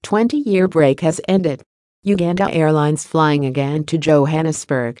20-year break has ended. Uganda Airlines flying again to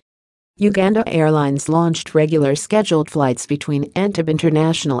Johannesburg. Uganda Airlines launched regular scheduled flights between Entebbe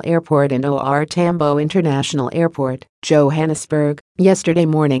International Airport and OR Tambo International Airport, Johannesburg, yesterday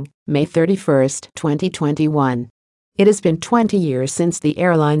morning, May 31, 2021. It has been 20 years since the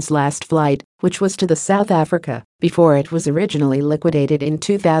airline's last flight, which was to South Africa, before it was originally liquidated in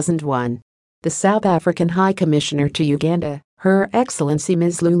 2001. The South African High Commissioner to Uganda, Her Excellency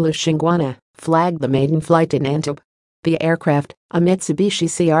Ms. Lulu Shingwana, flagged the maiden flight in Entebbe. The aircraft, a Mitsubishi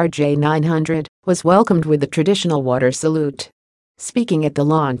CRJ900, was welcomed with the traditional water salute. Speaking at the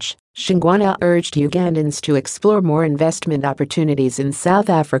launch, Shingwana urged Ugandans to explore more investment opportunities in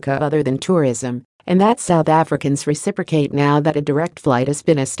South Africa other than tourism, and that South Africans reciprocate now that a direct flight has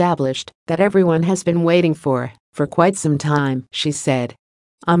been established that everyone has been waiting for quite some time, she said.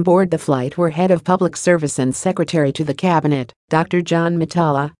 On board the flight were Head of Public Service and Secretary to the Cabinet, Dr. John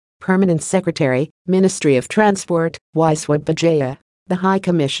Matala, Permanent Secretary, Ministry of Transport, Wiswa Bajaya, the High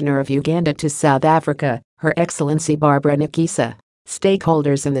Commissioner of Uganda to South Africa, Her Excellency Barbara Nakisa,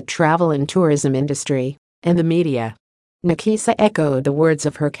 stakeholders in the travel and tourism industry, and the media. Nakisa echoed the words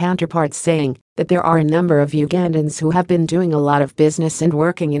of her counterparts, saying that there are a number of Ugandans who have been doing a lot of business and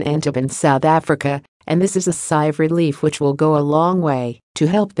working in Entebbe in South Africa, and this is a sigh of relief which will go a long way to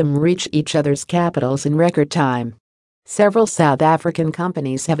help them reach each other's capitals in record time. Several South African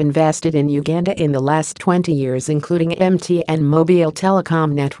companies have invested in Uganda in the last 20 years, including MTN Mobile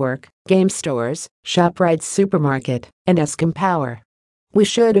Telecom Network, Game Stores, Shoprite Supermarket, and Eskom Power. We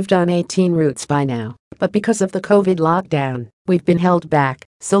should have done 18 routes by now, but because of the COVID lockdown, we've been held back,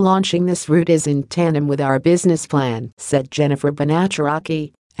 so launching this route is in tandem with our business plan, said Jennifer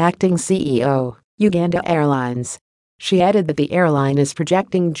Banacharaki, acting CEO, Uganda Airlines. She added that the airline is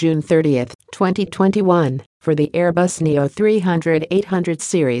projecting June 30, 2021, for the Airbus Neo 300-800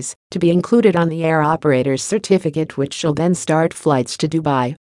 series to be included on the Air Operator's Certificate, which shall then start flights to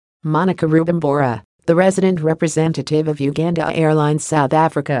Dubai. Monica Rubambora, the resident representative of Uganda Airlines South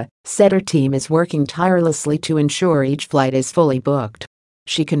Africa, said her team is working tirelessly to ensure each flight is fully booked.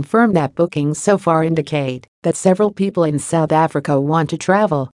 She confirmed that bookings so far indicate that several people in South Africa want to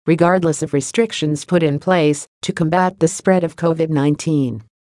travel, regardless of restrictions put in place to combat the spread of COVID-19.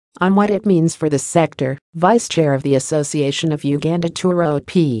 On what it means for the sector, Vice Chair of the Association of Uganda Tour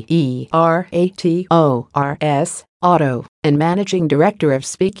Operators, Auto, and Managing Director of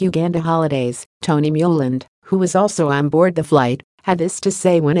Speak Uganda Holidays, Tony Muland, who was also on board the flight, had this to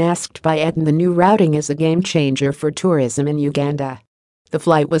say when asked by Ed. The new routing is a game changer for tourism in Uganda. The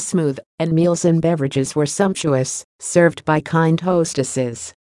flight was smooth, and meals and beverages were sumptuous, served by kind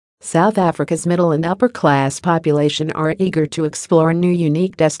hostesses. South Africa's middle and upper-class population are eager to explore new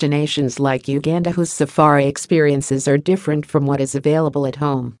unique destinations like Uganda, whose safari experiences are different from what is available at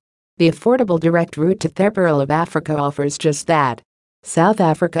home. The affordable direct route to the Pearl of Africa offers just that. South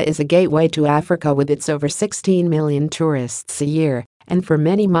Africa is a gateway to Africa with its over 16 million tourists a year, and for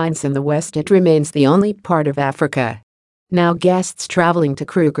many minds in the West it remains the only part of Africa. Now guests traveling to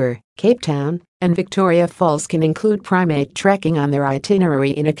Kruger, Cape Town, and Victoria Falls can include primate trekking on their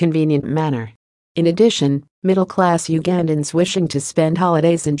itinerary in a convenient manner. In addition, middle-class Ugandans wishing to spend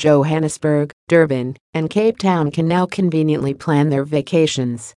holidays in Johannesburg, Durban, and Cape Town can now conveniently plan their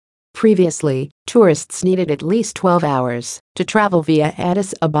vacations. Previously, tourists needed at least 12 hours to travel via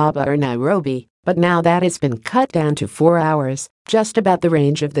Addis Ababa or Nairobi, but now that has been cut down to 4 hours, just about the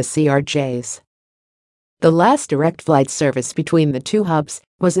range of the CRJs. The last direct flight service between the two hubs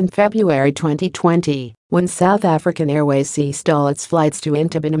was in February 2020, when South African Airways ceased all its flights to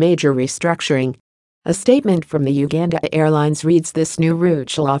Entebbe in a major restructuring. A statement from the Uganda Airlines reads, "This new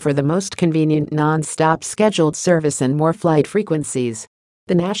route shall offer the most convenient non-stop scheduled service and more flight frequencies."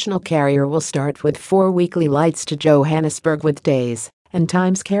 The national carrier will start with 4 weekly flights to Johannesburg with days and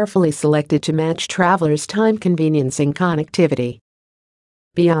times carefully selected to match travelers' time, convenience, and connectivity.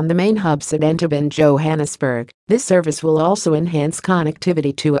 Beyond the main hubs at Entebbe and Johannesburg, this service will also enhance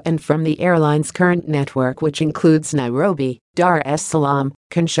connectivity to and from the airline's current network, which includes Nairobi, Dar es Salaam,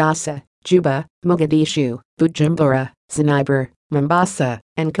 Kinshasa, Juba, Mogadishu, Bujumbura, Zanzibar, Mombasa,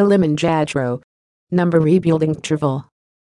 and Kilimanjaro. Number rebuilding travel.